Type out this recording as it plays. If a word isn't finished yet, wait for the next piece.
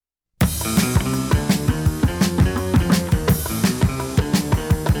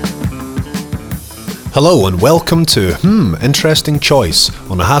Hello and welcome to Interesting Choice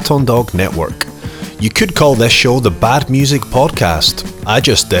on the Hat on Dog Network. You could call this show the Bad Music Podcast. I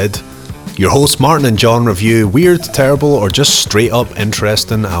just did. Your hosts Martin and John review weird, terrible, or just straight up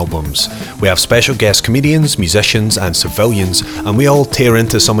interesting albums. We have special guest comedians, musicians, and civilians, and we all tear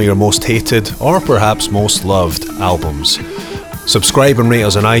into some of your most hated, or perhaps most loved, albums. Subscribe and rate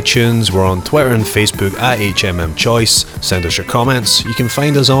us on iTunes. We're on Twitter and Facebook at HMM Choice. Send us your comments. You can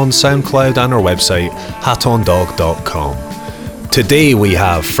find us on SoundCloud and our website, hatondog.com. Today we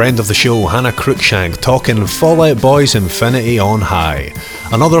have friend of the show Hannah Cruikshank talking Fall Out Boy's Infinity on High.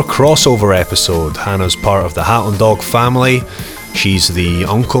 Another crossover episode. Hannah's part of the Hat on Dog family. She's the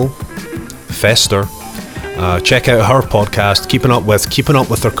uncle, Fester. Check out her podcast, Keeping Up with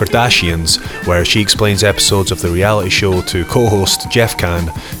Her Kardashians, where she explains episodes of the reality show to co-host Jeff Kahn,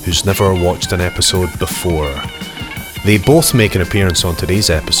 who's never watched an episode before. They both make an appearance on today's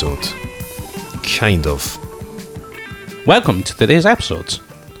episode. Kind of. Welcome to today's episodes.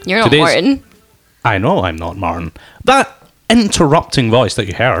 You're not Martin. I know I'm not Martin. That interrupting voice that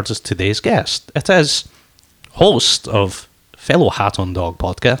you heard is today's guest. It is host of fellow Hat on Dog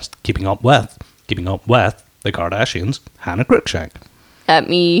podcast, Keeping Up with the Kardashians, Hannah Cruikshank. That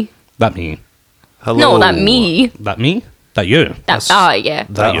me. Hello. No, that me. That me? That you? Yeah.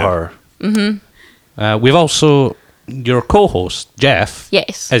 That her. Mm-hmm. We've also, your co-host, Jeff,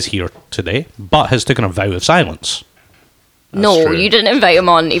 Yes. is here today, but has taken a vow of silence. No, true. you didn't invite him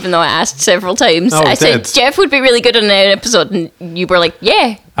on, even though I asked several times. Oh, I did. said Jeff would be really good on an episode, and you were like,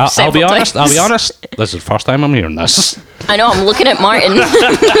 yeah. I'll be several honest. times. This is the first time I'm hearing this. I know, I'm looking at Martin.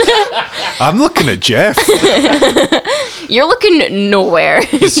 I'm looking at Jeff. You're looking nowhere.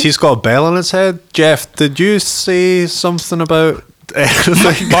 He's got a bell on his head. Jeff, did you say something about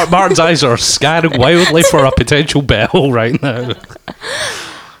anything? Martin's eyes are scanning wildly for a potential bell right now.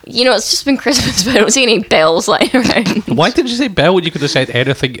 You know, it's just been Christmas, but I don't see any bells lying around. Why did you say bell when you could have said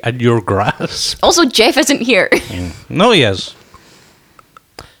anything in your grasp? Also, Jeff isn't here. No, he is.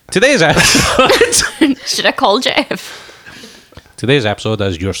 Today's episode. Should I call Jeff? Today's episode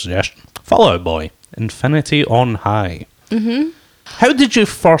is your suggestion. Fall Out Boy, Infinity on High. Mm-hmm. How did you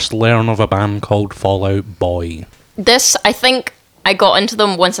first learn of a band called Fall Out Boy? This, I think I got into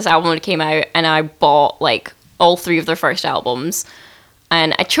them once this album came out, and I bought, like, all three of their first albums.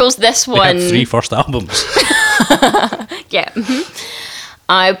 And I chose this They one. had 3 first albums. Yeah.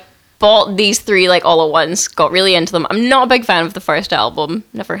 I bought these 3 like all at once, got really into them. I'm not a big fan of the first album,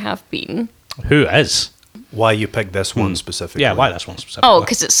 never have been. Who is? Why you picked this one specifically? Yeah, why this one specifically? Oh,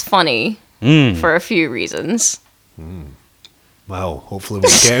 because it's funny for a few reasons. Well, hopefully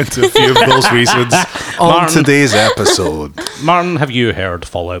we'll get into a few of those reasons on Martin. today's episode. Martin, have you heard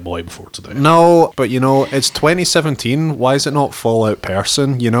Fall Out Boy before today? No, but it's 2017. Why is it not Fallout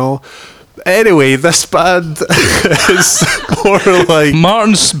Person, Anyway, this band is more like...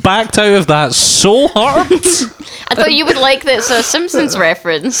 Martin's backed out of that so hard. I thought you would like this Simpsons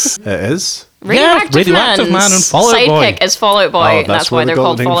reference. It is? Radioactive Man and Fall Out Boy. Sidekick is Fall Out Boy, Oh, and that's that's where why they they're got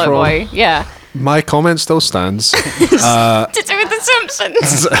called the name Fall Out from. Boy. Yeah. My comment still stands. To do with the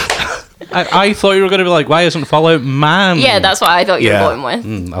Simpsons. I thought you were going to be like, why isn't Fall Out Man? Yeah, that's what I thought you Yeah. were going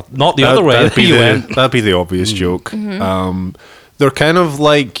with. Not the other way. That'd be the obvious joke. They're kind of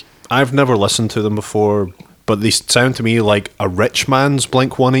like... I've never listened to them before, but they sound to me like a rich man's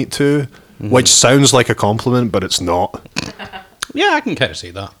Blink-182, which sounds like a compliment, but it's not. Yeah, I can kind of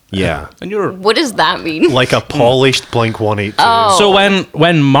see that. Yeah. And you're... What does that mean? Like a polished Blink-182. Oh. So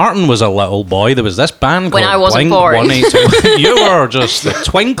when Martin was a little boy, there was this band When called I wasn't Blink-182. You were just the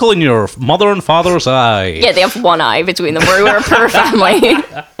twinkle in your mother and father's eye. Yeah, they have one eye between them. We're a poor family.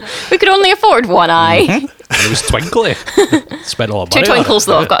 We could only afford one eye. And it was twinkly. Spent all the 2 money on twinkles, it.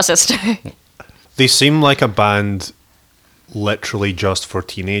 though. I've got a sister. They seem like a band literally just for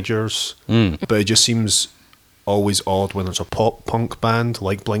teenagers, but it just seems always odd when there's a pop punk band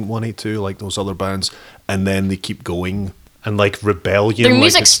like Blink-182, like those other bands, and then they keep going. And like Rebellion, Their like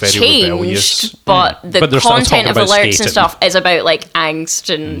music's it's very rebellious. changed, but the But they're still content of talking the about lyrics and skating. stuff is about like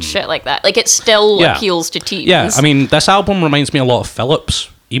angst and shit like that. Like it still Yeah. appeals to teens. Yeah, I mean, this album reminds me a lot of Phillips.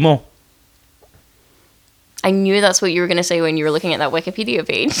 Emo. I knew that's what you were going to say when you were looking at that Wikipedia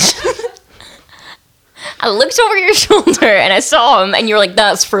page. I looked over your shoulder and I saw him, and you were like,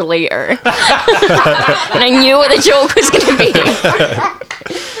 "That's for later." And I knew what the joke was going to be.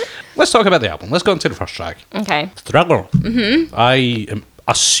 Let's talk about the album. Let's go into the first track. Okay. Thriller. Mm-hmm. I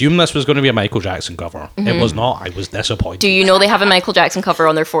assumed this was going to be a Michael Jackson cover. It was not. I was disappointed. Do you know they have a Michael Jackson cover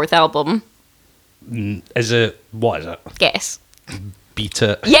on their 4th album? Is it... What is it? Guess. Beat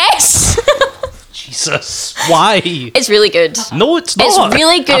It. Yes. Jesus, why? It's really good. No, it's not. It's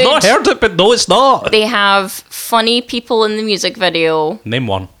really good. I've not heard it, but no, it's not. They have funny people in the music video. Name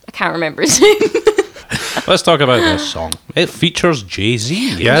one. I can't remember his name. Let's talk about this song. It features Jay-Z.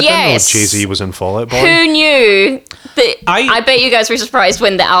 Yeah, I didn't know Yes. Jay-Z was in Fall Out Boy. Who knew that? I- I bet you guys were surprised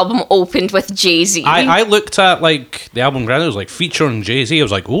when the album opened with Jay-Z. I looked at like the album granted, it was like featuring Jay-Z. I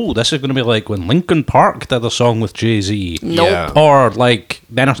was like, oh, this is going to be like when Linkin Park did a song with Jay-Z. Nope. Yeah. Or like,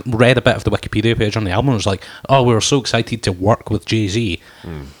 then I read a bit of the Wikipedia page on the album. It was like, oh, we were so excited to work with Jay-Z.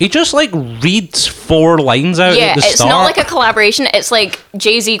 He just like reads 4 lines out Yeah, at the it's start. not like a collaboration. It's like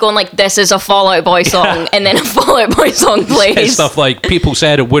Jay-Z going like, "This is a Fall Out Boy song," and then a Fall Out Boy song It's plays. stuff like people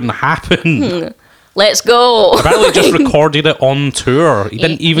said it wouldn't happen. Let's go. Apparently, just recorded it on tour. He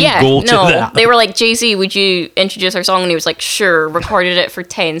didn't even go to that. They were like, "Jay-Z, would you introduce our song?" And he was like, "Sure." Recorded it for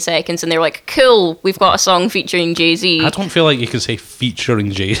 10 seconds, and they were like, "Cool, we've got a song featuring Jay-Z." I don't feel like you can say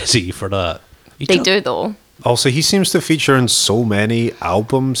featuring Jay-Z for that. They do though. Also, he seems to feature in so many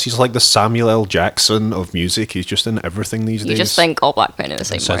albums. He's like the Samuel L. Jackson of music. He's just in everything these You days. just think all black men are the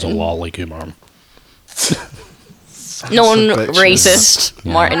same. It says a Martin. lot like you, Martin. Non bitches. racist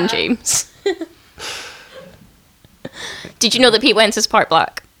Martin James. Did you know that Pete Wentz is part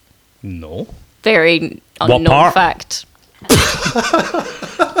black? No. Very What unknown part? fact.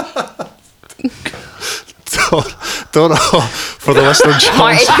 don't know. For the listener, John's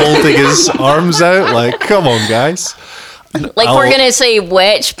Martin. holding his arms out. Like, come on, guys. Like I'll- we're gonna say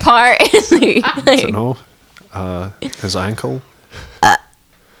which part is he? I don't know. His ankle.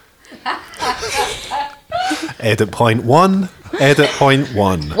 Edit point 1. Edit point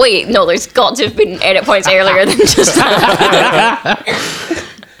 1. Wait, no, there's got to have been edit points earlier than just that.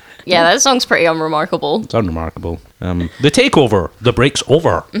 Yeah, that song's pretty unremarkable. It's unremarkable. The takeover. The break's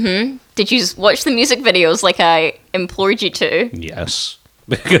over. Did you watch the music videos like I implored you to? Yes.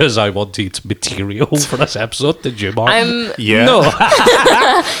 Because I wanted material for this episode. Did you, Martin? Yeah. No.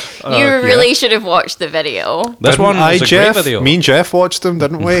 You really should have watched the video. This one was a Jeff, great video. Me and Jeff watched them,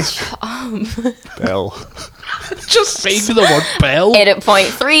 didn't we? Bell. Just saying the word bell. Edit point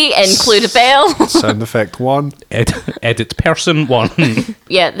 3, include a bell. Sound effect 1. Edit person 1.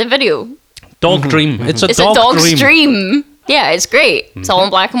 Yeah, the video. Dog dream. It's a It's dog a dog dream. stream. Yeah, it's great. It's all in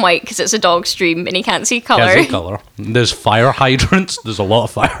black and white because it's a dog stream and he can't see color. Can't see colour. There's fire hydrants. There's a lot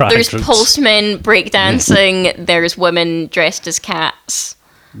of fire There's hydrants. postmen breakdancing. There's women dressed as cats.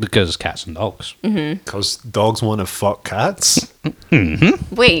 Because cats and dogs. Because dogs want to fuck cats.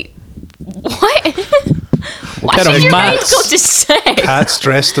 Wait, what? What kind of did your mind maths? go to say? Cats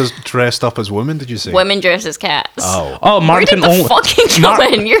dressed up as women, did you say? Women dressed as cats. Oh. Oh, Where Martin did the only. fucking go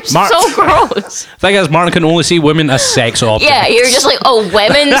in? You're so gross. Thing is, Martin can only see women as sex objects. Yeah, you're just like, oh,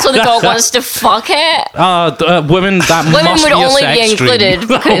 women, so the dog wants to fuck it? Women that Women must would be a only sex be included dream.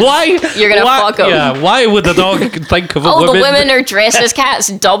 because why? you're gonna why, fuck 'em. Yeah, why would the dog think of a Oh, woman? the women are dressed as cats,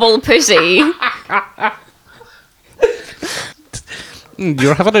 double pussy.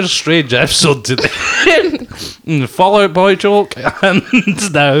 You're having a strange episode today. Fallout Boy joke, and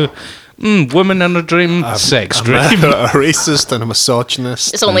now women in a dream, sex I'm dream. a racist and a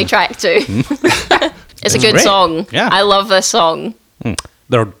misogynist. It's only track 2. It's a good great. song. Yeah. I love this song.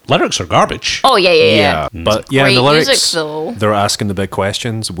 Their lyrics are garbage. Oh, yeah. But yeah, in the Great music, lyrics, though. they're asking the big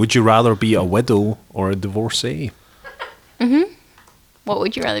questions. Would you rather be a widow or a divorcee? What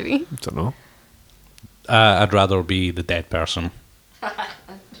would you rather be? Don't know. I'd rather be the dead person.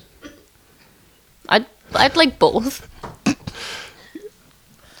 I'd like both.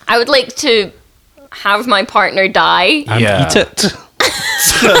 I would like to have my partner die. And Yeah. eat it.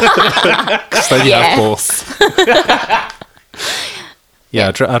 Then you have Yes. both. Yeah,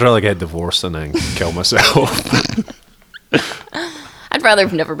 I'd rather get divorced and then kill myself. I'd rather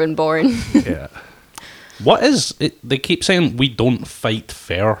have never been born. Yeah. What is it? They keep saying we don't fight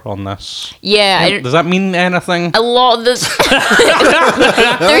fair on this. Yeah, Does that mean anything? a lot of this.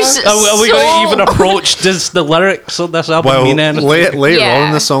 There's Are we so... going to even approach does the lyrics of this album Well, mean anything? later Yeah. on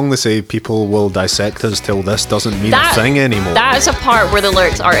in the song, they say people will dissect us till this doesn't mean That- a thing anymore. That's a part where the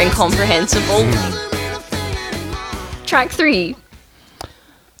lyrics are incomprehensible. Track 3.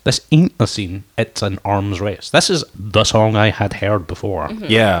 This ain't a scene, it's an arms race. This is the song I had heard before.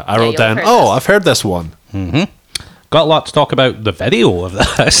 Yeah, I Yeah, wrote you'll down, heard oh, this. I've heard this one. Got a lot to talk about the video of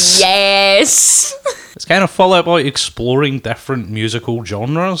this. Yes. It's kind of Fall Out Boy exploring different musical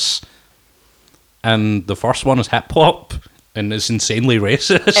genres. And the first one is hip hop, and it's insanely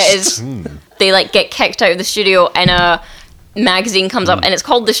racist. It is. They like get kicked out of the studio and a magazine comes up and it's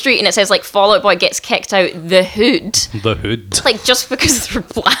called The Street and it says like Fall Out Boy gets kicked out the hood. The hood. Like just because they're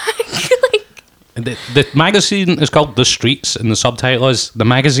black. Like The magazine is called The Streets, and the subtitle is The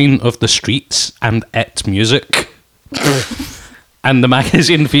Magazine of the Streets and It Music. And the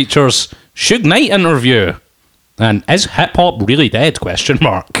magazine features Suge Knight interview and Is Hip Hop Really Dead? ?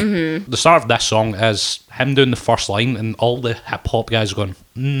 The start of this song is him doing the first line and all the hip hop guys going,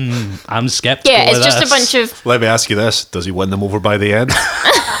 I'm skeptical. Yeah, it's of just this. a bunch of Let me ask you this: does he win them over by the end?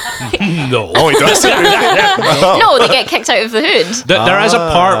 No. Oh, he does. no, they get kicked out of the hood. There is a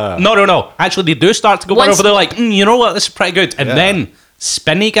part. No. Actually, they do start to go Once- over. They're like, you know what? This is pretty good. And then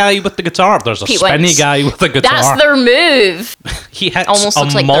spinny guy with the guitar. There's a Pete spinny Wentz. guy with the guitar. That's their move. He hits Almost a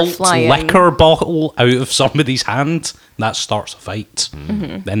looks like they're malt flying. liquor bottle out of somebody's hand. That starts a fight.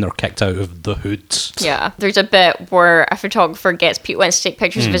 Then they're kicked out of the hood. Yeah, there's a bit where a photographer gets Pete Wentz to take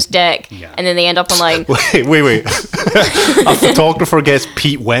pictures of his dick, Yeah. and then they end up online. Wait. A photographer gets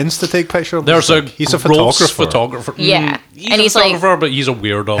Pete Wentz to take picture of him? There's a He's a gross photographer. Yeah. He's And a he's like- photographer, but he's a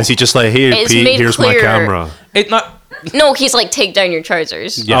weirdo. Is he just like, here, It's Pete, made here's my clear- camera? It not. No, he's like, take down your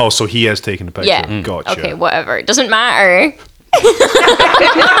trousers. Yeah. Oh, so he is taking the picture. Yeah. Gotcha. Okay, whatever. It doesn't matter.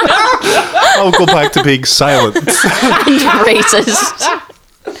 I'll go back to being silent. Racist.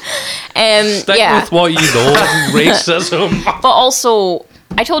 Stick Yeah. with what you know. Racism. But also,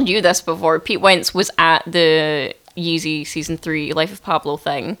 I told you this before. Pete Wentz was at the Yeezy Season 3 Life of Pablo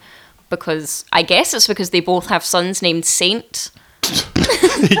thing because I guess it's because they both have sons named Saint.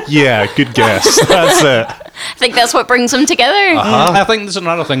 Yeah, good guess. That's it. I think that's what brings them together. I think there's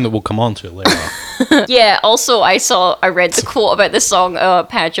another thing that we'll come on to later. Yeah, also, I read the quote about this song.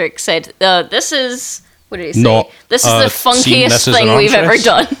 Patrick said, this is, what did he say? Not, this is the seen funkiest this as thing an we've ever arms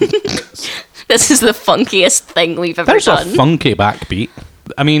done. This is the funkiest thing we've ever There's done. a funky backbeat.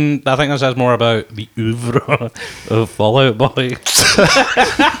 I mean, I think this says more about the oeuvre of Fall Out Boy.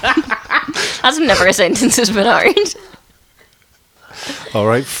 That's never a sentence has been uttered. All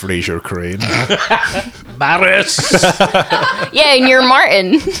right, Fraser Crane. Barris. Yeah, and you're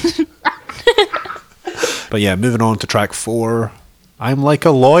Martin. But yeah, moving on to track 4. I'm like a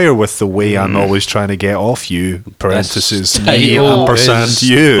lawyer with the way I'm always trying to get off you. Parentheses, This me title ampersand is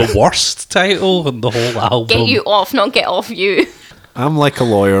you. the worst title in the whole album. Get you off, not get off you. I'm like a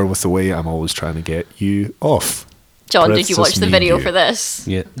lawyer with the way I'm always trying to get you off. John, did you watch Parentheses, the me video you. for this?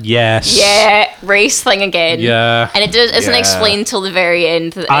 Yeah. Yes. Yeah, race thing again. Yeah. And it isn't Yeah. explained till the very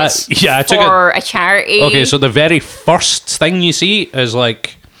end that it's I took for a charity. Okay, so the very first thing you see is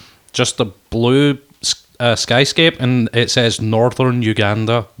like just a blue skyscape, and it says Northern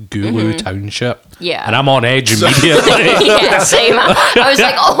Uganda, Gulu Township. Yeah. And I'm on edge immediately. Yeah, same. I was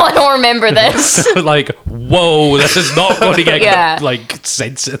like, oh, I don't remember this. Like, whoa, this is not going to get Yeah. like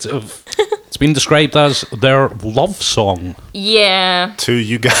sensitive. It's been described as their love song. Yeah. To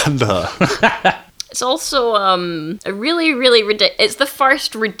Uganda. It's also a really, really it's the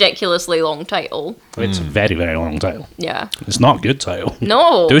first ridiculously long title. It's a very, very long title. Yeah. It's not a good title.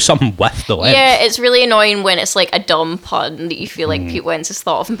 No. Do something with the length. Yeah, it's really annoying when it's like a dumb pun that you feel like Pete Wentz has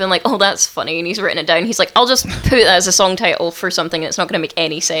thought of and been like, oh, that's funny, and he's written it down. He's like, I'll just put that as a song title for something that's not going to make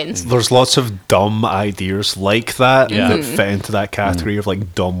any sense. There's lots of dumb ideas like that Yeah. that fit into that category of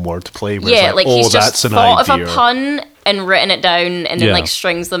like dumb wordplay. Where Yeah, it's like oh, he's that's just an thought idea. of a pun and written it down and then Yeah. like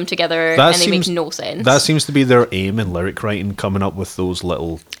strings them together That and they make seems- no sense. That seems to be their aim in lyric writing, coming up with those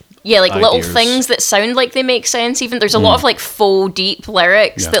little. Yeah, like little ideas. things that sound like they make sense. Even there's a lot of like faux deep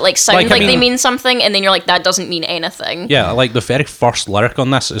lyrics Yeah. that like sound Like, I like they mean- mean something, and then you're like, that doesn't mean anything. Yeah, like the very first lyric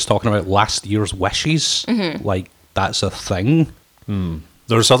on this is talking about last year's wishes. Mm-hmm. Like, that's a thing.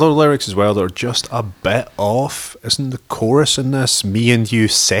 There's other lyrics as well that are just a bit off. Isn't the chorus in this me and you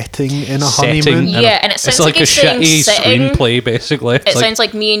setting in a honeymoon? in Yeah, and it sounds it's like like a he's saying shitty sitting. screenplay, basically. It sounds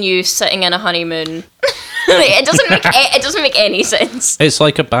like me and you sitting in a honeymoon. It doesn't make any sense. It's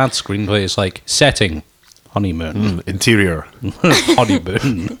like a bad screenplay. It's like setting, honeymoon, Interior.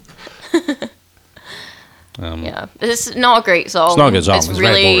 honeymoon. Yeah, this is not a great song. It's not a good song. It's a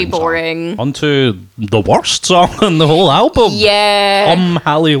really very boring. On to the worst song on the whole album. Yeah.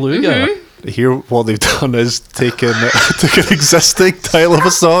 Hallelujah. Here, what they've done is taken an existing title of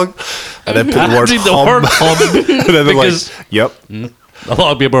a song and then put the word Added the hum. word hum. And then they're Because- like, yep. A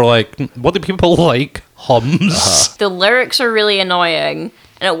lot of people are like, what do people like? Hums. The lyrics are really annoying,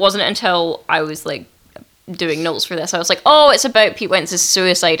 and it wasn't until I was like doing notes for this I was like, oh, it's about Pete Wentz's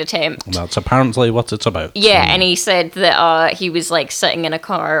suicide attempt. That's apparently what it's about. Yeah, and he said that he was like sitting in a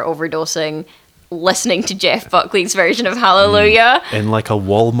car overdosing, listening to Jeff Buckley's version of Hallelujah. In like a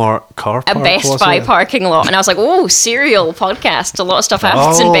Walmart car A park, Best was Buy it? parking lot, and I was like, "Oh, serial podcast! A lot of stuff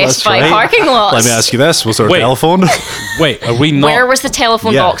happens in Oh, Best that's Buy right. parking lots." Let me ask you this: was there a Wait. telephone? Wait, are we not? Where was the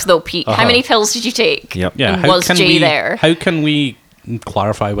telephone Yeah. box though, Pete? How many pills did you take? Yep. Yeah, And was Jay there? How can we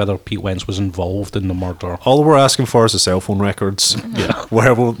clarify whether Pete Wentz was involved in the murder. All we're asking for is the cell phone records. Yeah.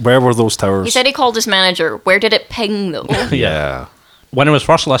 Where were those towers? He said he called his manager. Where did it ping, though? Yeah. When I was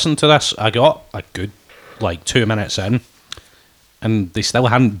first listening to this, I got a good, 2 minutes in, and they still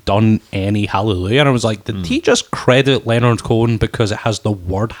hadn't done any Hallelujah. And I was like, did he just credit Leonard Cohen because it has the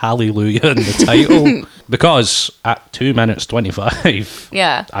word Hallelujah in the title? Because at 2 minutes 25,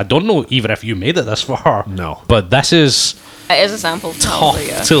 Yeah. I don't know even if you made it this far. No. But this is It is a sample of tough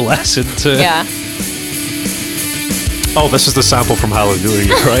Hallelujah. to listen to. Yeah. Oh, this is the sample from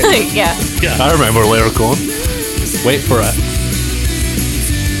Hallelujah, right? Yeah. I remember Leonard Cohen. Wait for it.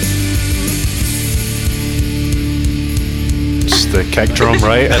 It's the kick drum,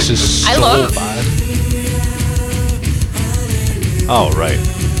 right? This is I so love- bad. Oh, right.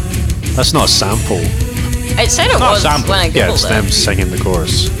 That's not a sample. It said it Not a was sample. when I Yeah, it's googled them it. singing the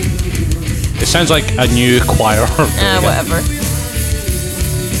chorus. It sounds like a new choir. Whatever.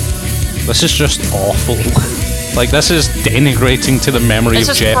 This is just awful. This is denigrating to the memory This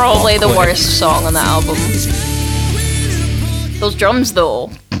of is Jeff probably the Buckley. worst song on the album. Those drums,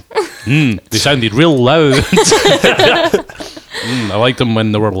 though. They sounded real loud. I liked them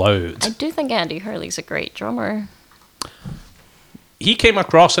when they were loud. I do think Andy Hurley's a great drummer. He came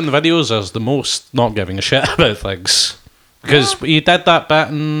across in the videos as the most not giving a shit about things. Because he did that bit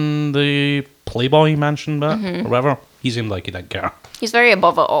in the Playboy Mansion bit, or whatever. He seemed like he didn't care. He's very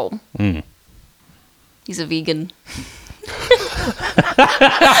above it all. He's a vegan.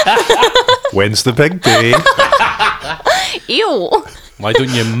 When's the big day? Ew. Why don't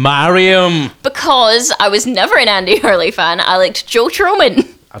you marry him? Because I was never an Andy Hurley fan. I liked Joe Truman,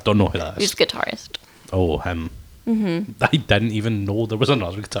 I don't know who that who's is. the guitarist. Oh, him. I didn't even know there was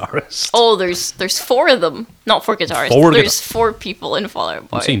another guitarist. Oh, there's 4 of them. Not 4 guitarists. Four There's 4 people in Fall Out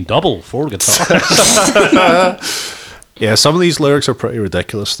Boy. I've seen double 4 guitars. Yeah, some of these lyrics are pretty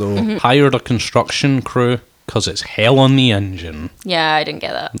ridiculous, though. Hired a construction crew because it's hell on the engine. Yeah, I didn't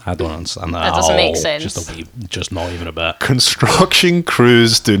get that. I don't understand that. That at doesn't make all. sense. Just not even a bit. Construction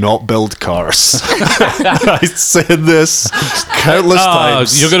crews do not build cars. I've said this countless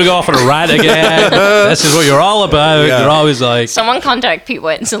times. You're going to go off on a rant again. This is what you're all about. Yeah. You're always like, Someone contact Pete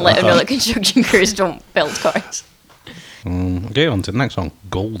Wentz and let him know that construction crews don't build cars. okay, on to the next song,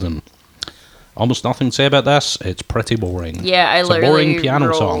 Golden. Almost nothing to say about this. It's pretty boring. Yeah, I It's a literally boring piano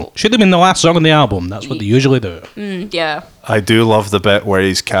wrote- song. Should have been the last song on the album. That's what they usually do. Yeah. I do love the bit where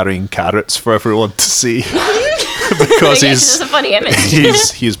he's carrying carrots for everyone to see. Because It's a funny image.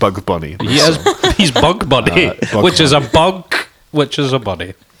 he's Bugs Bunny. He's Bug Bunny, Bug which is a bug, which is a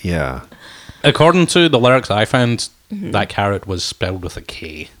bunny. Yeah. According to the lyrics I found, that carrot was spelled with a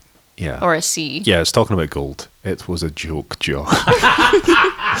K. Yeah. Or a C. Yeah, it's talking about gold. It was a joke, John.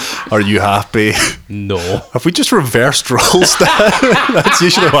 Are you happy? No. Have we just reversed roles? That's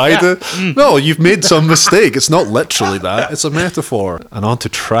usually what I do. No, you've made some mistake. It's not literally that. It's a metaphor. And on to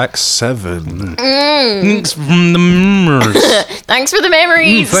track 7. Thanks from the murmurs. Thanks for the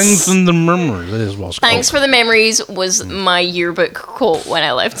memories. Thanks from the murmurs. It is what's Thanks called. for the memories was my yearbook quote when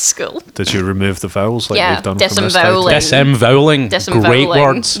I left school. Did you remove the vowels like Yeah, they've done from this disemvoweling. title? Disemvoweling. Great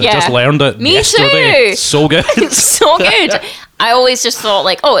Disemvoweling. words. I Yeah. just learned it Me yesterday. too. So good. It's so good. I always just thought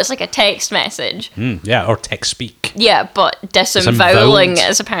it's like a text message. Yeah, or text speak. Yeah, but Disemvoweled. disemvoweling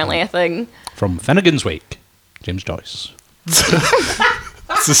is apparently a thing. From Finnegan's Wake, James Joyce.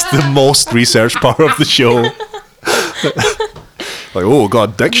 This is the most researched part of the show. Like, oh,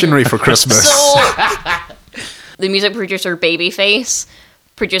 God, dictionary for Christmas. So, the music producer Babyface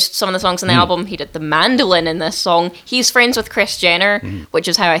produced some of the songs on the album. He did the mandolin in this song. He's friends with Kris Jenner, which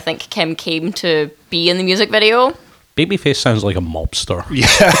is how I think Kim came to be in the music video. Babyface sounds like a mobster.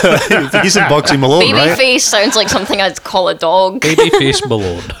 Yeah, he's in Bugsy Malone, right? Babyface sounds like something I'd call a dog. Babyface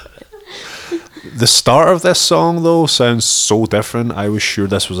Malone. The start of this song, though, sounds so different. I was sure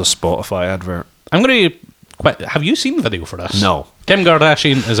this was a Spotify advert. I'm going to quit. Have you seen the video for this? No. Kim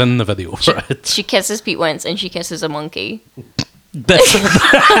Kardashian is in the video for it. She kisses Pete Wentz and she kisses a monkey. This-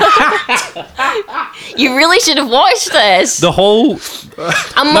 You really should have watched this. the whole...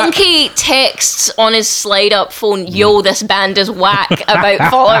 A monkey texts on his slide up phone, "Yo, this band is whack," about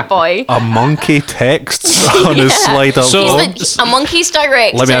Fall Out Boy. A monkey texts on his Yeah. slide up So- phone. A monkey's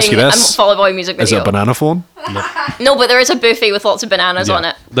directing Let me ask you this. a Fall Out Boy music Is video. it a banana phone? No, but there is a buffet with lots of bananas on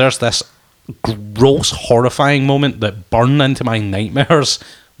it. There's this gross, horrifying moment that burned into my nightmares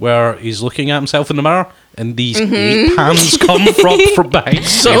where he's looking at himself in the mirror and these 8 hands come from behind.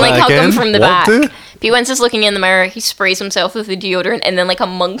 So They like that hug him again? from the What back. do? Pete Wentz is looking in the mirror, he sprays himself with the deodorant, and then like a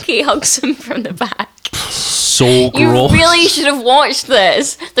monkey hugs him from the back. so You gross. really should have watched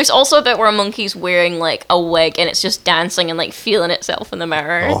this. There's also a bit where a monkey's wearing like a wig and it's just dancing and like feeling itself in the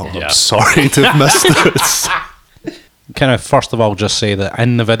mirror. Oh, Yeah. I'm sorry to have missed this. Can I first of all just say that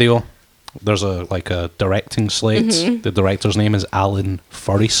in the video, there's a directing slate. Mm-hmm. The director's name is Alan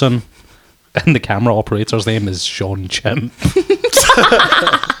Furrison, and the camera operator's name is Sean Chimp.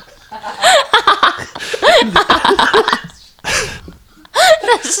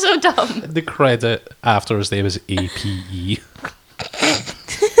 That's so dumb. The credit after his name is APE.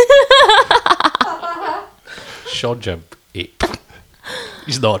 Sean Chimp, ape.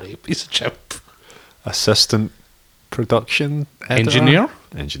 He's not ape, he's a chimp. Assistant production Engineer?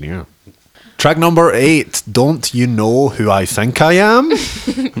 Engineer. Track number 8. Don't you know who I think I am?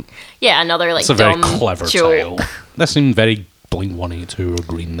 Yeah, another like It's a very dumb clever joke. title. That seemed very Blink 182 or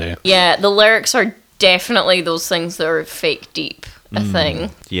Green Day. Yeah, the lyrics are definitely those things that are fake deep. A thing.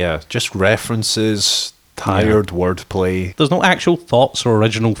 Yeah, just references, tired wordplay. There's no actual thoughts or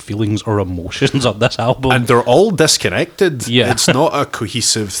original feelings or emotions on this album. And they're all disconnected. Yeah. It's not a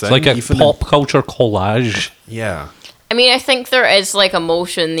cohesive thing. It's like a even pop culture collage. yeah. I mean, I think there is like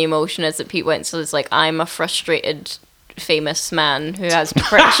emotion. The emotion is that Pete Wentzel is like, I'm a frustrated, famous man who has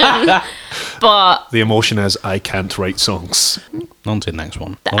depression. But The emotion is I can't write songs. On to the next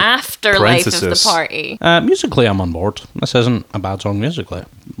one. the afterlife of the Parenthesis. party. Musically, I'm on board. This isn't a bad song musically.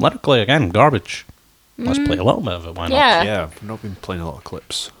 Lyrically, again, garbage. Let's play a little bit of it, why not? Yeah. Yeah, I've not been playing a lot of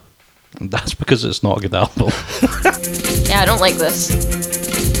clips. That's because it's not a good album. Yeah, I don't like this.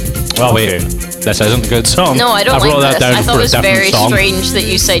 Well, wait. Okay. This isn't a good song. No, I don't wrote like that this. down I thought for it a was different very song. strange that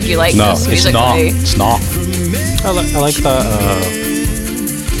you said you like No, this it's not. musically. It's not. I like that.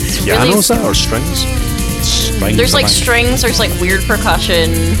 Pianos that or strings? Strings, There's I like think. strings, there's like weird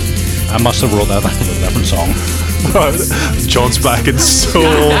percussion. I must have wrote that down for a different song. John's backing so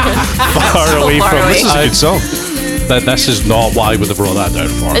far away far from away. this. Is a good song. This is not what I would have wrote that down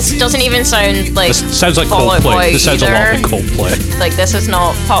for. This doesn't even sound like This sounds like Fall Out Coldplay. Boy This sounds a lot either. like Coldplay. Like this is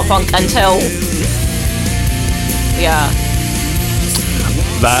not pop punk until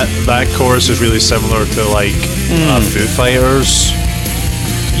That chorus is really similar to like Foo Fighters.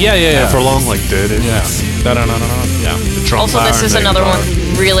 Yeah. For long, like did it. Yeah. No. Yeah. The drum also this pattern, is the another guitar.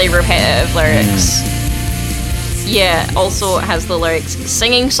 one really repetitive lyrics. Yeah, also it has the lyrics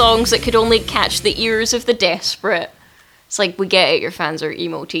singing songs that could only catch the ears of the desperate. It's like, we get it, your fans are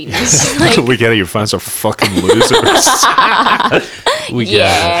emo teens. Like, We get it. Your fans are fucking losers. We get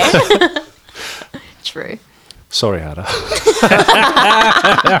yeah. True. Sorry, Hannah.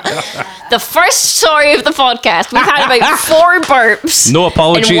 The first story of the podcast. We've had about 4 burps. No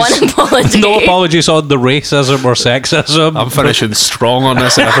apologies. And one apology. No apologies on the racism or sexism. I'm finishing strong on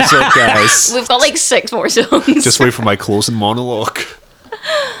this episode, guys. We've got like 6 more songs. Just wait for my closing monologue.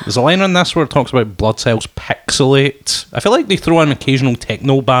 There's a line in this where it talks about blood cells pixelate. I feel like they throw in occasional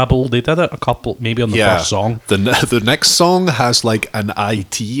techno babble. They did it a couple, maybe on the first song. The next song has like an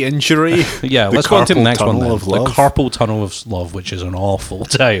IT injury. Yeah, The let's go on to the Carpal next one Tunnel then. of The Love. Carpal Tunnel of Love, which is an awful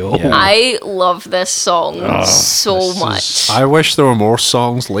title. Yeah. I love this song so this is- much. I wish there were more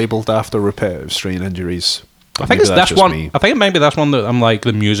songs labelled after repetitive strain injuries. I think it's this one. I think it might be this one that I'm like,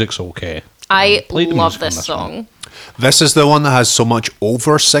 the music's okay. I Play the love music on this this one. song. This is the one that has so much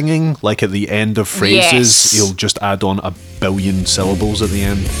over singing, like at the end of phrases, Yes. you'll just add on a billion syllables at the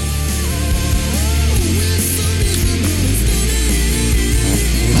end.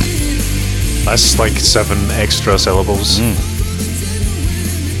 That's like 7 extra syllables.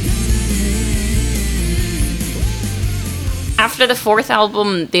 After the 4th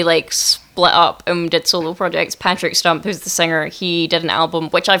album, they like split up and did solo projects. Patrick Stump, who's the singer, he did an album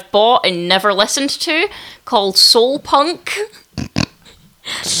which I've bought and never listened to called Soul Punk,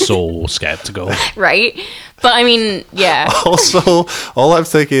 So skeptical. right? But I mean, yeah. Also, all I'm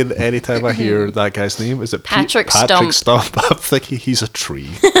thinking anytime I hear that guy's name is it Patrick Patrick Stump. Stump. I'm thinking he's a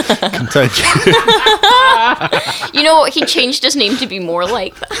tree. Continue. You know what? He changed his name to be more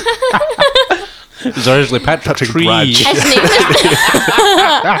like that. It's originally Patrick Tree. Brad. His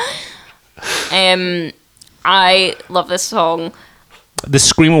name. I love this song. The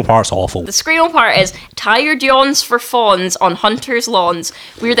screamo part's awful. The screamo part is tired yawns for fawns on hunters' lawns.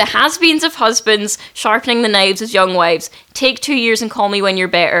 We're the has-beens of husbands, sharpening the knives as young wives. Take 2 years and call me when you're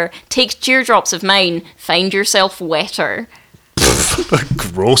better. Take teardrops of mine, find yourself wetter.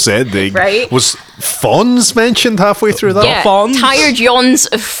 Gross ending. Right? Was Fawns mentioned halfway through that? Yeah, fawns? tired yawns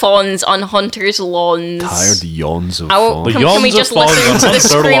of fawns on hunters' lawns. Tired yawns of Oh, Fawns. The can we yawns of just fawns listen on to the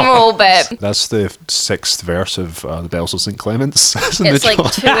hunter screamo bit? That's the 6th verse of the Bells of St. Clements. isn't It's it, like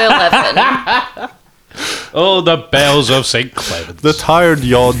John? 2:11. Oh, the bells of St. Clements. The tired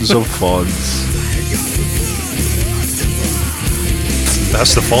yawns of Fawns.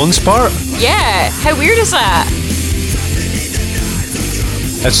 That's the Fonz part. Yeah, how weird is that?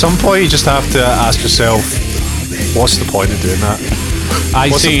 At some point, you just have to ask yourself, what's the point of doing that?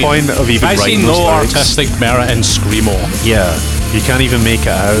 What's the point of even I see writing those no lyrics? artistic merit in Screamo. Yeah, you can't even make it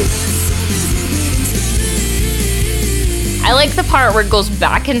out. I like the part where it goes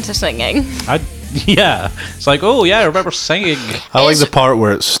back into singing. Yeah, it's like, oh yeah, I remember singing. I like It's- the part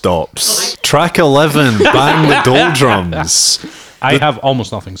where it stops. Track 11, Bang the Doldrums. I have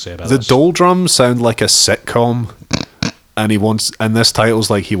almost nothing to say about The this. Doldrums sound like a sitcom, and this title's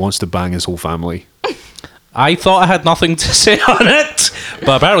like he wants to bang his whole family. I thought I had nothing to say on it,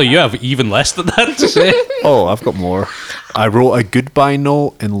 but apparently you have even less than that to say. Oh, I've got more. I wrote a goodbye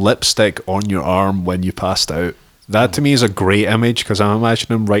note in lipstick on your arm when you passed out. That to me is a great image because I'm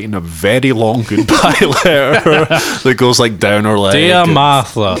imagining him writing a very long goodbye letter that goes like down her leg. Dear and-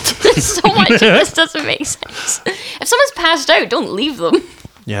 Martha. So much of this doesn't make sense. If someone's passed out, don't leave them.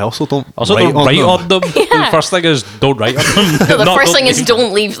 Yeah, also don't Also, write don't write them. on them. Yeah. The first thing is don't write on them. The Not first thing is leave.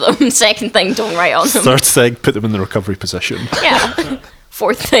 don't leave them. Second thing, don't write on them. Third thing, put them in the recovery position. Yeah.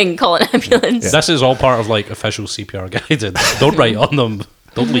 Fourth thing, call an ambulance. This is all part of like official CPR guidance. Don't write on them.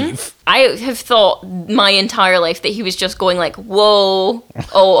 Don't leave. I have thought my entire life that he was just going like, whoa,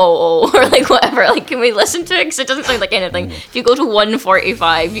 oh, or like whatever. Like, can we listen to it? Because it doesn't sound like anything. If you go to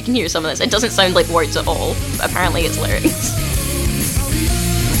 145, you can hear some of this. It doesn't sound like words at all. Apparently, it's lyrics.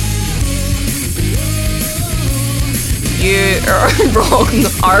 You are wrong.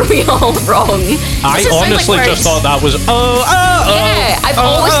 Are we all wrong? I Doesn't sound like honestly just words. thought that was Yeah, I've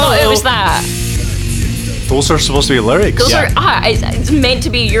always thought it was that. Those are supposed to be lyrics. Those are it's meant to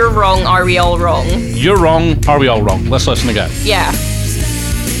be you're wrong, are we all wrong? You're wrong. Are we all wrong? Let's listen again. Yeah.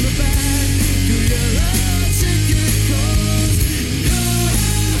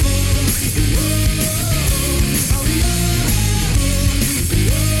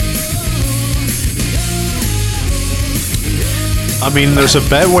 I mean, there's a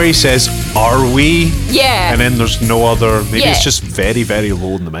bit where he says, "Are we?" Yeah. And then there's no other. Maybe Yeah. it's just very, very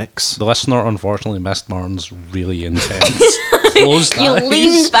low in the mix. The listener unfortunately missed Martin's really intense. Closed You eyes.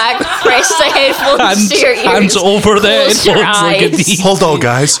 lean back, press the headphones to your ears. Hands over the Close your headphones like a eyes. knee. Hold on,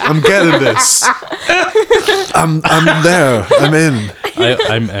 guys. I'm getting this. I'm there. I'm in.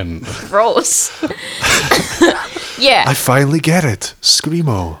 I'm in. Gross. Yeah. I finally get it.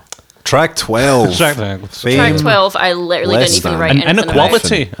 Screamo. Track 12. Track Track 12, I literally less didn't even than. write An anything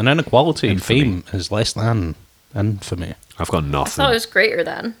about. inequality. Infamy. Fame is less than infamy. I've got I nothing. thought it was greater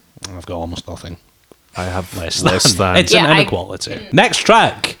than. I've got almost nothing. I have Less less than. It's Yeah, an inequality. Next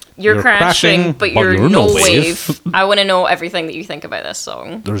track. You're crashing, but you're no wave. I want to know everything that you think about this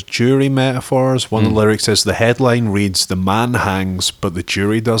song. There's jury metaphors. One of the lyrics says the headline reads, "The man hangs, but the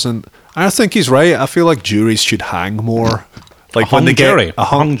jury doesn't." I think he's right. I feel like juries should hang more. Like A hung when they jury. get A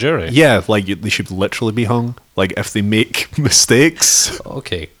hung jury. Yeah, like they should literally be hung. Like if they make mistakes.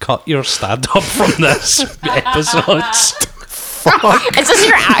 Okay, cut your stand up from this episode. Is this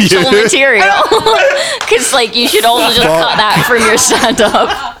your actual material? Because, like, you should also just cut that from your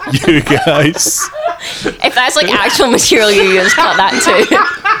stand-up. You guys. If that's, like, actual material you use, cut that too.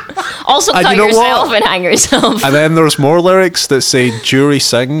 Also And cut you know yourself what? and hang yourself. And then there's more lyrics that say jury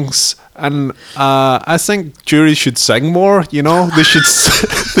sings. And I think juries should sing more, you know? They should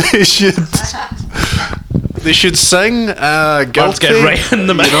they should sing guilty. Let's get right in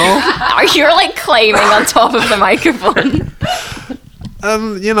the middle. Are you, like, climbing on top of the microphone?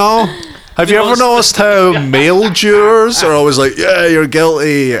 You know, have you ever noticed how male jurors are always like, yeah, you're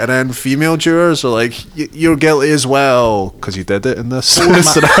guilty, and then female jurors are like, you're guilty as well, because you did it in this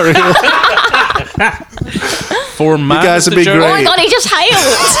scenario. For man guys of would the be jury. Oh my great. god, he just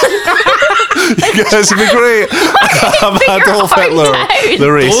hailed! You guys would be great. I'm Put your Adolf arm Hitler, down. the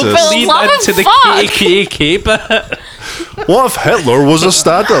Don't racist. lean love of into the fuck. KKK bit. What if Hitler was a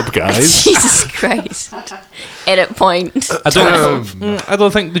stand-up, guys? Jesus Christ. Edit point. I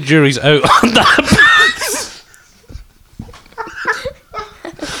don't think the jury's out on that.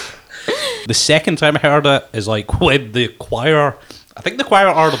 The second time I heard it is like when the choir. I think the choir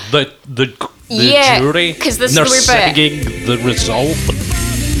are the Yeah, jury. 'cause this and is they're the weird bit. singing the result.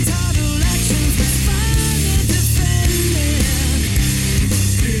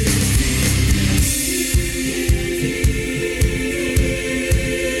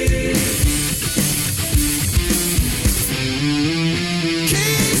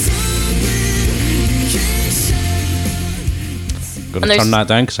 Gonna And there's- turn that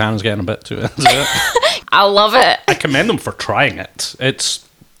down because Hannah's getting a bit too into it. I love it. I commend them for trying it. It's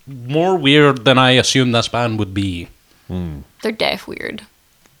more weird than I assumed this band would be. They're deaf weird.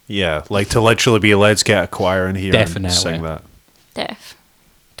 Yeah, like to literally be, let's get a choir in here Definitely. and sing that. Deaf.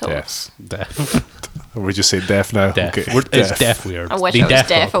 Totes. Deaf. Or would you say deaf now? Deaf. Okay, we're It's deaf. deaf weird. I wish The I was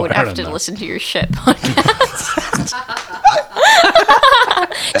deaf. I got would a have word to in there. listen to your shit podcast.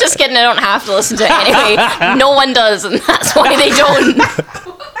 Just kidding, I don't have to listen to it anyway. No one does, and that's why they don't.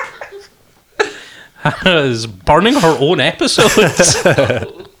 Hannah is burning her own episodes.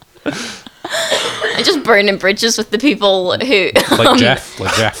 I'm just burning bridges with the people who. like Jeff.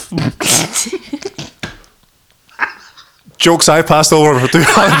 Jokes I passed over for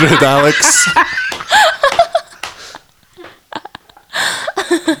 200, Alex.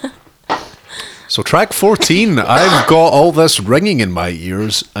 So track 14, I've got all this ringing in my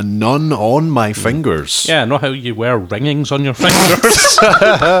ears and none on my fingers. Yeah, know how you wear ringings on your fingers?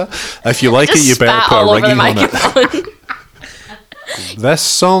 If you like Just it, you better spat put all a over the ringing on it. microphone. This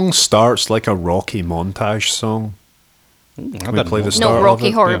song starts like a Rocky montage song. Can we play the start No, of Rocky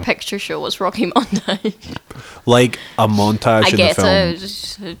it? Horror Yeah. Picture Show was Rocky Montage. Like a montage I in the get film. it. It was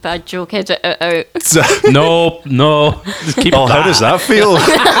just a bad joke. Edit it out. No. Just keep Oh, it how does that feel?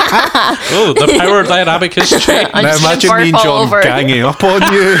 Oh, the power dynamic has changed. I'm Now just gonna imagine me and barf all John over. ganging up on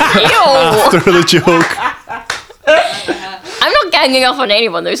you Ew! after the joke. I'm not ganging up on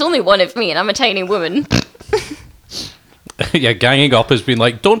anyone. There's only one of me, and I'm a tiny woman. Yeah, ganging up has been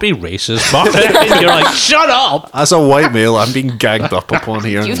like, don't be racist, Martin. And you're like, shut up. As a white male, I'm being ganged up upon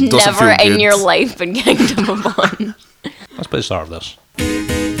here. You've It doesn't never feel in good. your life been ganged up upon. Let's play the start of this.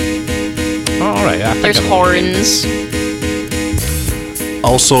 All right. I think There's I know. horns.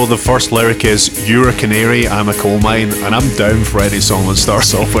 Also, the first lyric is, "You're a canary, I'm a coal mine," and I'm down for any song that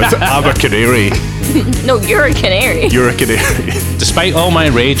starts off with, "I'm a canary, No, you're a canary. you're a canary." Despite all my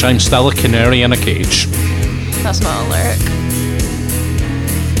rage, I'm still a canary in a cage. That's not a lyric.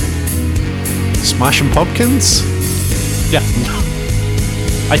 Smashing Pumpkins? Yeah.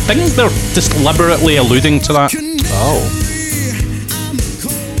 I think they're deliberately alluding to that. Oh.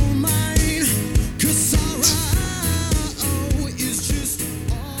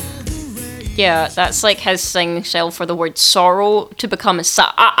 Yeah, that's like his sing shell for the word sorrow to become a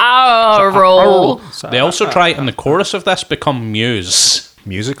sorrow. They also try in the chorus of this become Muse.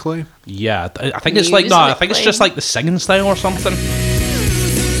 Musically? Yeah, I think it's like, no, I think it's Musically. just like the singing style or something.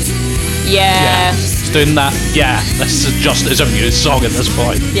 Yeah. It's doing that. Yeah, this is just is a Muse song at this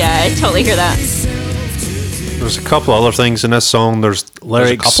point. Yeah, I totally hear that. There's a couple other things in this song. There's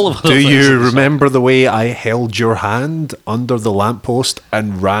lyrics. couple of other Do things in you this remember the way I held your hand under the lamppost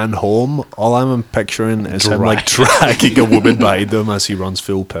and ran home? All I'm picturing is him like dragging a woman behind him as he runs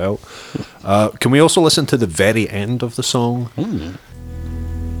full pelt. Can we also listen to the very end of the song?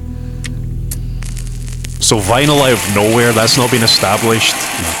 So vinyl out of nowhere, that's not been established.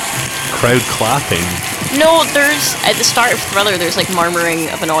 Crowd clapping. No, there's at the start of Thriller, there's like murmuring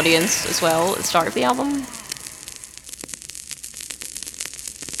of an audience as well at the start of the album.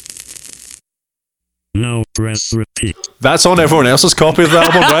 Now press repeat. That's on everyone else's copy of the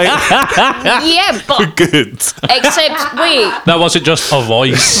album, right? Yeah, but Good. except wait, That wasn't just a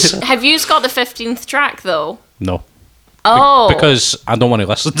voice. have you got the 15th track though? No. Oh, Because I don't want to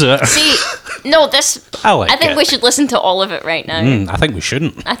listen to it. see, no, this. I like I think it. we should listen to all of it right now. I think we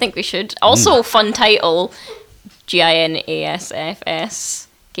shouldn't. I think we should. Also, fun title, GINASFS.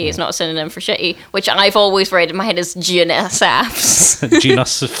 Gay is not a synonym for shitty, which I've always read in my head as GNSFs,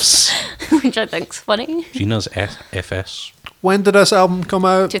 Gina's which I think's funny. FS. When did this album come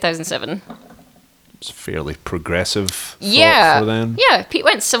out? 2007. It's fairly progressive thought Yeah, for them. yeah. Pete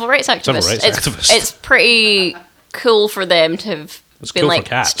Wentz, civil rights activist. rights activist. It's pretty cool for them to have It's been cool for like,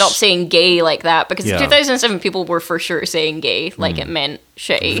 cats. stop saying gay like that, because Yeah. in 2007 people were for sure saying gay like it meant I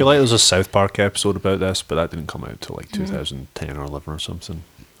shitty. feel like there was a South Park episode about this, but that didn't come out till like 2010 or 11 or something.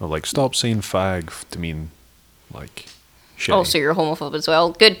 Or like, stop saying fag to mean like shit. Oh, so you're a homophobe as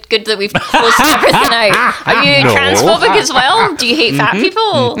well. Good that we've closed everything out. Are you No. transphobic as well? Do you hate fat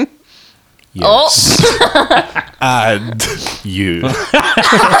people? Yes. And you. But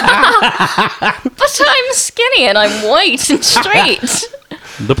I'm skinny and I'm white and straight.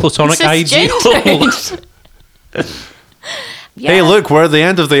 The platonic ideal. Cisgendered. Hey, Yeah. look, we're at the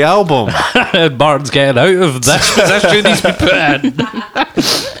end of the album. Barton's getting out of this position he's been put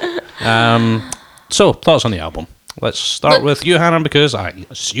in. So, thoughts on the album. Let's start Look- with you, Hannah, because I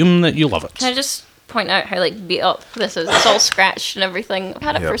assume that you love it. Can I just point out how like beat up this is? It's all scratched and everything. I've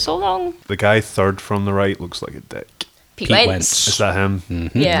had it Yep. for so long. The guy third from the right looks like a dick. Pete Pete Wentz. Wentz. Is that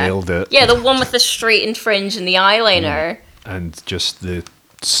him? Yeah. Nailed it. Yeah, the one with the straightened fringe and the eyeliner. And just the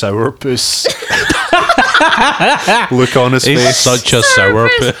sourpuss look on his He's face. such a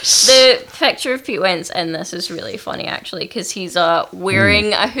sourpuss. The picture of Pete Wentz in this is really funny actually because he's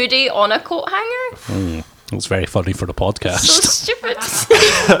wearing a hoodie on a coat hanger. It's very funny for the So podcast. stupid.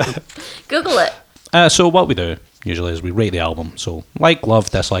 Google it. So what we do usually is we rate the album. So like, love,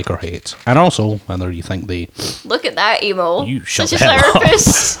 dislike, or hate, and also whether you think the Look at that emo. You shut Such the a hell up.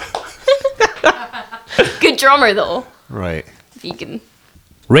 therapist. Good drummer though. Right. Vegan.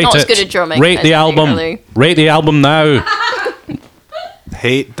 rate Not as it. good at drumming Rate as the the album. early. Rate the album now,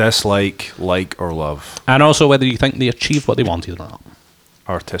 Hate, dislike, like, or love and also whether you think they achieved what they wanted or not,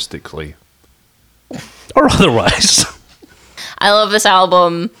 artistically. or otherwise. I love this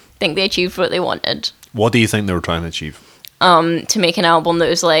album. Think they achieved what they wanted. What do you think they were trying to achieve? To make an album that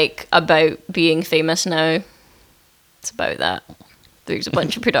was like about being famous now. It's about that. There's a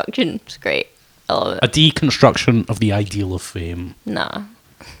bunch of production. It's great. I love A it. deconstruction of the ideal of fame. Nah.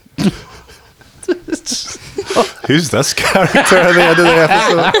 Who's this character at the end of the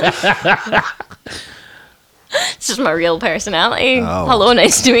episode? It's just my real personality. Oh. Hello,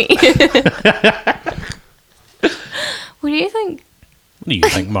 nice to meet you. What do you think? What do you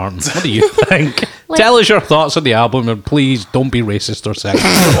think, Martin? What do you think? Like- Tell us your thoughts on the album, and please don't be racist or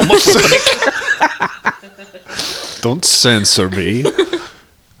sexist. Don't censor me.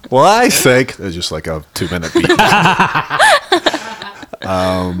 Well, I think it's just like a 2-minute beat.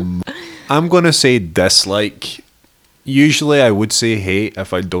 I'm going to say dislike. Usually I would say hate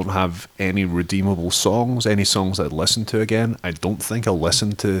if I don't have any redeemable songs, any songs I'd listen to again. I don't think I'll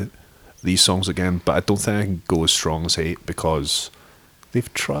listen to these songs again, but I don't think I can go as strong as hate because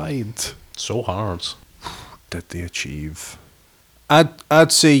they've tried. So hard. Did they achieve?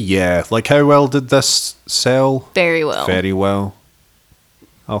 I'd say yeah. Like, how well did this sell? Very well. Very well.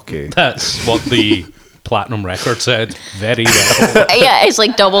 Okay. That's what the platinum record said. Very well. Yeah, it's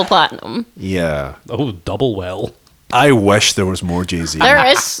like double platinum. Yeah. Oh, double well. I wish there was more Jay-Z. There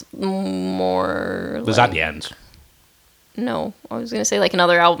is more. Was like, at the end. No, I was gonna say like in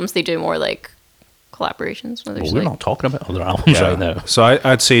other albums they do more like collaborations. Where Well, there's we're like, not talking about other albums Yeah. right now. So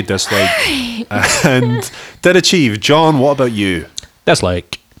I'd say dislike. And did achieve. John, what about you? That's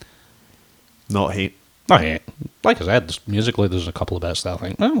like, Not hate. I hate. Like I said, musically there's a couple of bits that I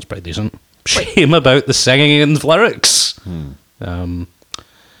think, well, it's pretty decent. Shame about the singing and lyrics. There's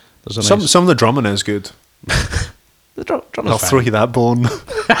a Some nice, of the drumming is good. the drum I'll is throw fine. you that bone.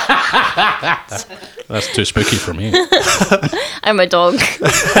 That's too spooky for me. I'm a dog.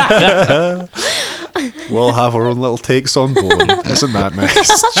 We'll have our own little takes on bone. Isn't that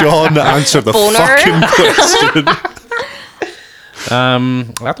nice? John, answer the Boner. fucking question.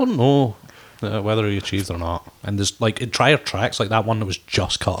 I don't know whether he achieved or not. And there's like entire tracks like that one that was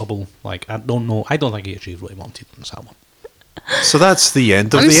just cuttable. Like I don't know. I don't think he achieved what he wanted in this album. So that's the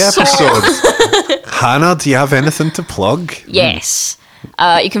end of I'm the so- episode. Hannah, do you have anything to plug? Yes.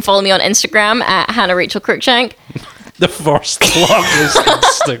 You can follow me on Instagram at Hannah Rachel Cruikshank. The first plug is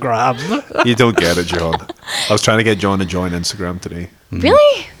Instagram. You don't get it, John. I was trying to get John to join Instagram today.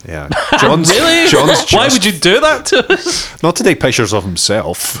 Really? Yeah. John's, Really? John's just, Why would you do that to us? not to take pictures of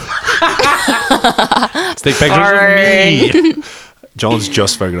himself. Take pictures of me. John's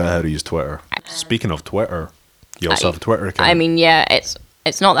just figured out how to use Twitter. Speaking of Twitter, you also have a Twitter account. I mean, yeah, it's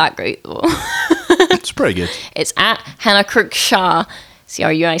not that great though. it's pretty good. It's at Hannah Cruikshaw.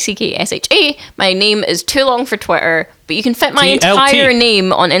 Cruiksha. My name is too long for Twitter, but you can fit my TLT. entire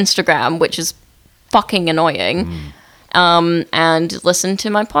name on Instagram, which is fucking annoying. And listen to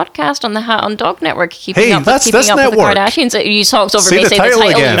my podcast on the Hat on Dog Network. Hey, that's keeping this up network. with the Kardashians. You talked over Say me. the Say title the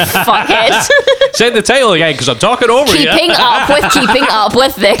title again. you fuckhead. Say the title again because I'm talking over Keeping you. up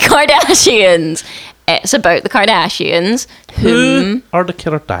with the Kardashians. It's about the Kardashians. Who are the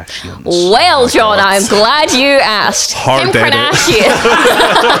Kardashians? Well, John, I'm glad you asked. Hard Kim edit. Kardashian.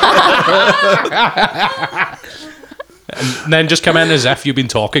 And then just come in as if you've been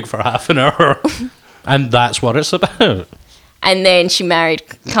talking for half an hour. And that's what it's about. And then she married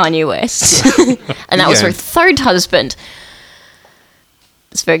Kanye West. And that was Yeah. her third husband.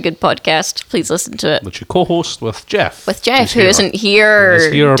 It's a very good podcast. Please listen to it. Which you co-host with Jeff. With Jeff, who's who here. isn't here, Who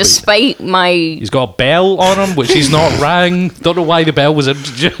is here, but- despite my... He's got a bell on him, which he's not rang. Don't know why the bell was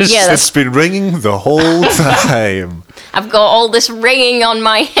introduced. Yeah, It's been ringing the whole time. I've got all this ringing on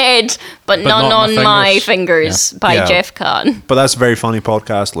my head, but none not on my my fingers. fingers by Yeah. Jeff Kahn. But that's a very funny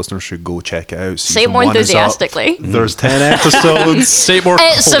podcast. Listeners should go check it out. Say it more Season 1 is up. enthusiastically. There's 10 episodes. Say it more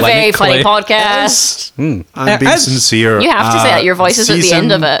It's a very funny clinically. podcast. I'm being As- sincere. You have to say that. Your voice is at the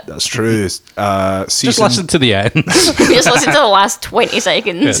end of it. That's true. Just Season, listen to the end. Just listen to the last 20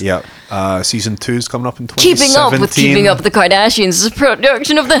 seconds. Yeah. Season 2 is coming up in 2017. Keeping Up with Keeping Up with the Kardashians is a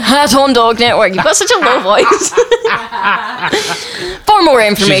production of the Hat on Dog Network. You've got such a low voice. For For more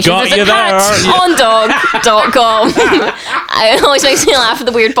information, got visit you there. hatondog.com. It always makes me laugh at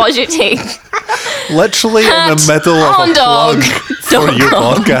the weird pause you take. Literally in the middle of a plug for your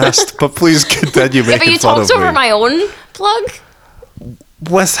Hatondog.com. podcast. But please continue Yeah, making but you fun talked of over me. my own plug.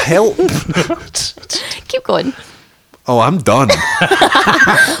 With help. Keep going. Oh, I'm done.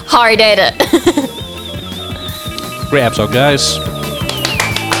 Hard edit. Great episode, guys.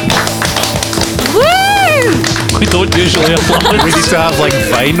 Woo! We don't usually applaud. We need to have like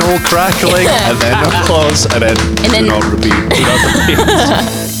vinyl crackling and then applause and then do not repeat.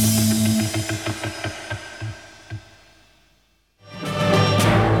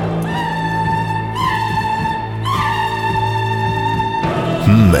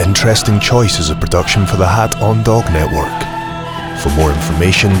 Interesting Choice is a production for the Hat on Dog Network. For more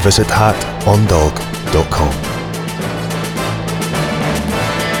information, visit hatondog.com.